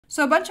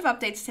So a bunch of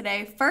updates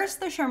today. First,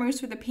 the charmeuse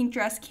for the pink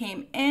dress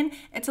came in.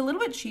 It's a little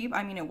bit cheap.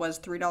 I mean, it was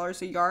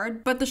 $3 a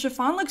yard, but the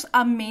chiffon looks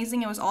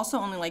amazing. It was also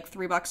only like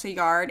 $3 a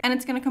yard, and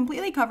it's gonna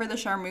completely cover the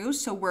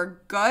charmeuse, so we're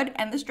good.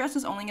 And this dress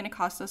is only gonna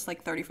cost us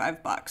like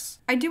 35 bucks.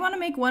 I do wanna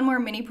make one more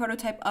mini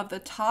prototype of the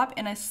top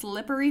in a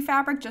slippery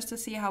fabric just to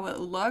see how it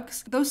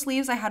looks. Those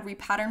sleeves I had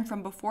repatterned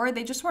from before,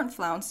 they just weren't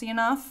flouncy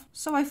enough,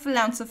 so I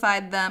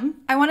flouncified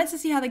them. I wanted to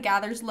see how the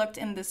gathers looked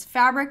in this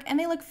fabric, and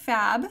they look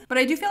fab, but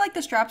I do feel like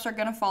the straps are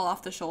gonna fall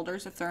off the shoulders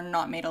if they're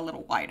not made a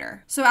little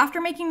wider. So after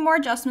making more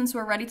adjustments,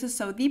 we're ready to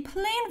sew the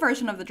plain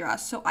version of the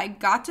dress. So I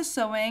got to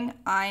sewing.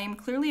 I'm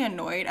clearly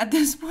annoyed at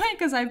this point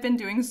because I've been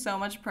doing so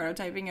much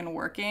prototyping and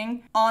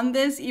working on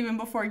this even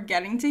before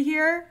getting to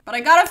here. But I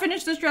gotta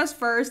finish this dress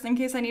first in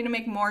case I need to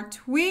make more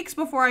tweaks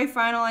before I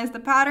finalize the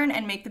pattern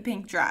and make the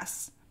pink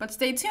dress. But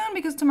stay tuned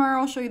because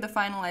tomorrow I'll show you the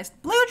finalized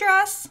blue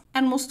dress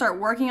and we'll start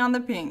working on the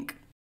pink.